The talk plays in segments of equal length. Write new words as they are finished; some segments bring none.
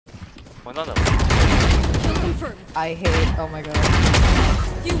Banana. Kill confirmed. I hate. Oh my god.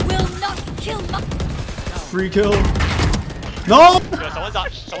 You will not kill my. Free kill. No! Yo, someone's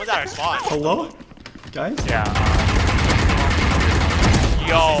at our spawn. Hello? Guys? Yeah.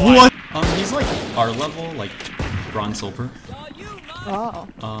 Yo. What? He's like our level, like bronze silver. Oh.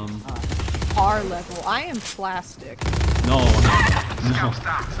 R level. I am plastic. No.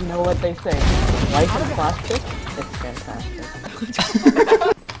 You know what they say? Life in plastic? It's fantastic.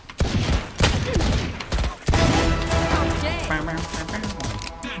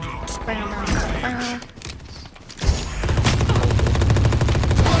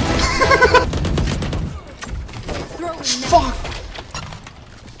 Fuck!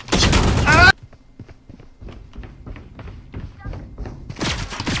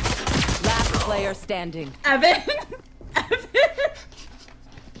 Last player standing. Evan.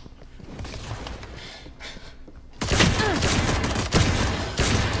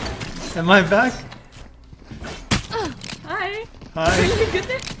 Am I back? Hi.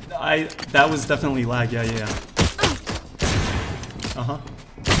 Hi. That was definitely lag, yeah. Uh-huh.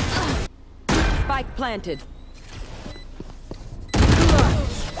 Spike planted.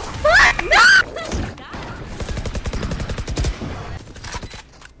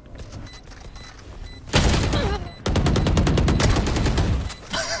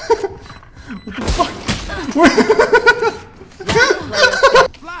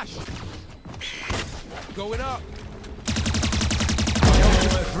 Flash! Going up!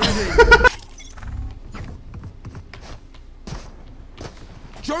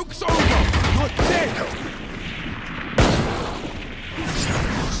 Joke's over! You're dead!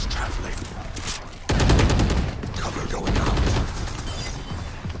 Traveling. Cover going out.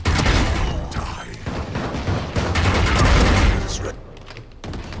 Die.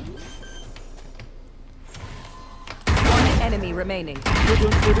 One enemy remaining.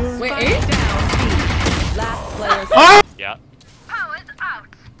 Wait, eight? Last player standing. Yeah.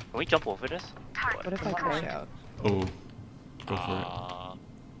 Can we jump over this? What if I crash out? Oh. Go for it.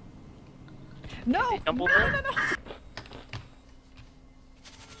 No! Jump over it?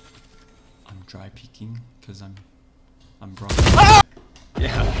 I'm dry peeking, cause I'm broad.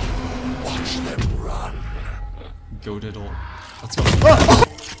 Yeah. Watch them run. Goated ult. Let's go.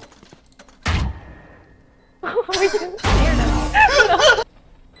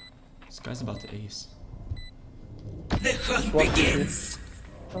 This guy's about to ace. The hunt begins.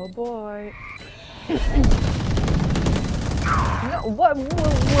 Oh boy. No, what?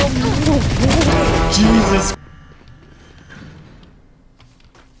 Jesus.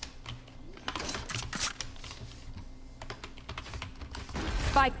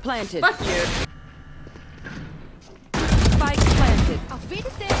 Spike planted. Fuck you. Spike planted.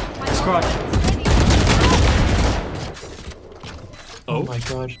 Scratch. Oh my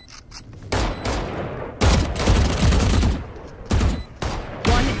god.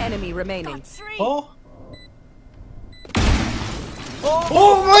 One enemy remaining. Oh!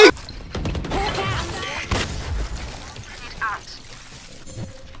 Oh my!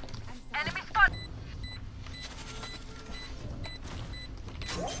 Enemy spot.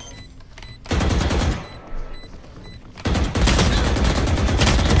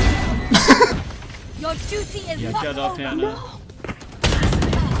 Your duty is Yeah, not get up, over. Hannah.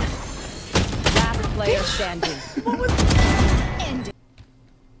 Last player standing. End.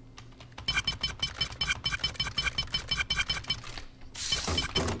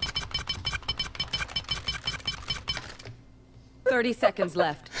 30 seconds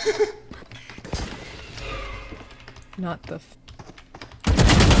left. Not the.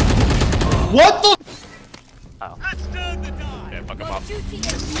 What the? Oh. Yeah, fuck him up. Your duty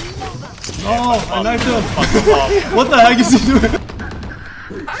is never. Oh, I knifed him. Fuck him up. What the heck is he doing?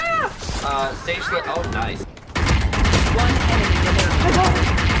 Stage lit. Oh, nice. One enemy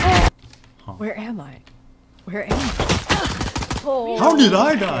remaining. Where am I? Where am I? Oh, How did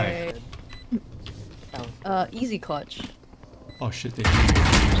I die? easy clutch. Oh shit, they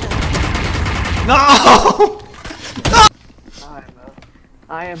No!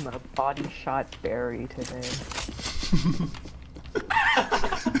 I am a body shot berry today.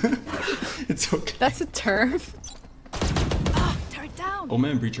 It's okay. That's a term. Turn it down.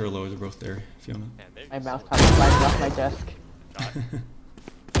 Omen and Breacher are low, they're both there, Fiona. My mouse popped right off my desk.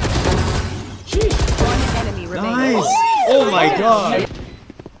 One enemy remaining. Nice! Oh my god!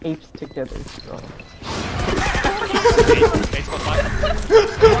 Apes together strong.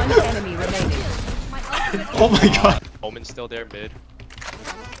 One enemy remaining. Oh my god! Omen's still there mid.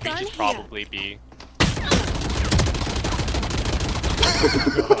 Gun Breach is here. probably B.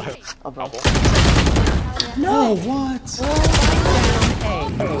 Although, No, what?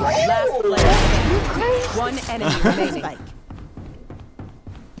 Last One enemy remaining.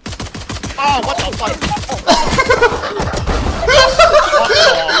 Oh, what the fuck?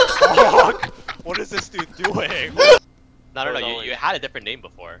 What the fuck? What is this dude doing? No, you had a different name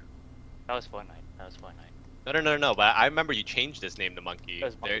before. That was Fortnite. No, but I remember you changed this name to Monkey.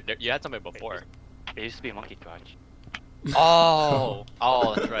 You had something before. It used to be Monkey Crotch. Oh,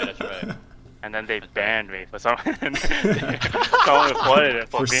 that's right. And then they banned me for some reason. Someone reported it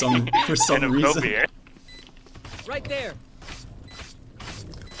for some reason. Right there.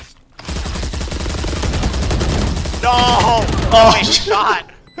 No! Oh, wait, shot!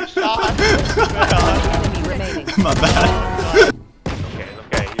 Enemy remaining. My bad.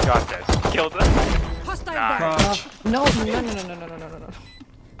 Okay, you got this. Killed them. Hostile Nah. down. Crotch. No.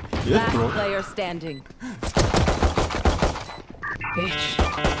 Yeah, Last bro. player standing.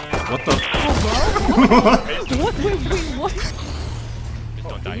 What the? What? Wait, what? Just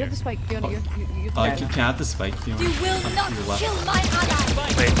don't die You here. have the spike, Fiona. You You can't have the spike, Fiona. You will not To your left. kill my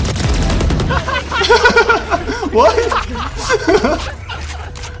ally. Wait. What?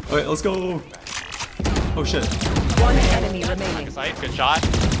 Wait, let's go. Oh shit. One enemy remaining. Good shot.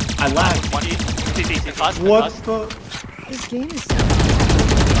 I lagged. 20. Us. What the? This game is.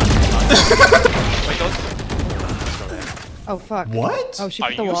 Wait, those. Oh fuck. What? Oh, she Are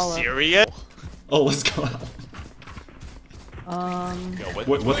put the you wall up. serious? Oh, let's go out. Yo,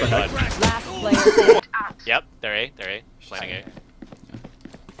 What the heck? Last player standing. Yep, they're A. Playing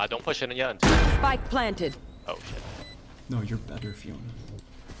A. Don't push in yet until. Spike planted. Oh shit. No, you're better, Fiona.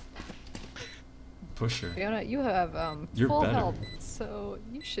 Push her. Fiona, you have You're full better. health, so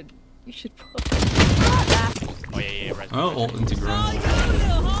you should push. Oh yeah, res. Oh, ult into ground.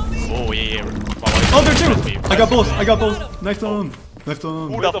 Oh yeah. Oh, there are two! I got both! Knife them! Who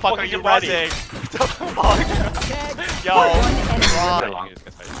the fuck are you resing? Yo.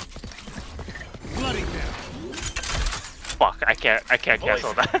 Fuck, I can't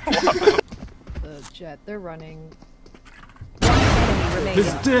cancel that. The jet, they're running. Enemy remaining.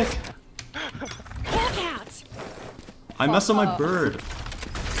 His dick! Look out. I messed up my bird.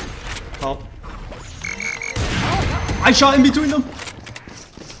 Help. I shot in between them!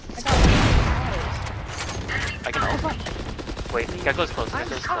 I can help. Wait, get close. One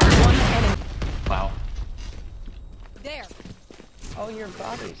enemy. Wow. There. Oh, your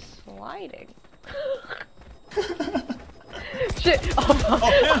body's sliding. Shit! Two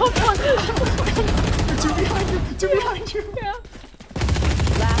behind you! Yeah.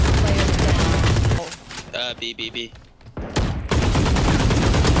 Last player standing. B.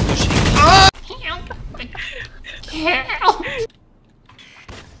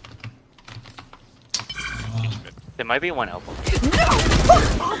 There might be one elbow. No!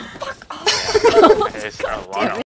 Fuck off! There's a lot of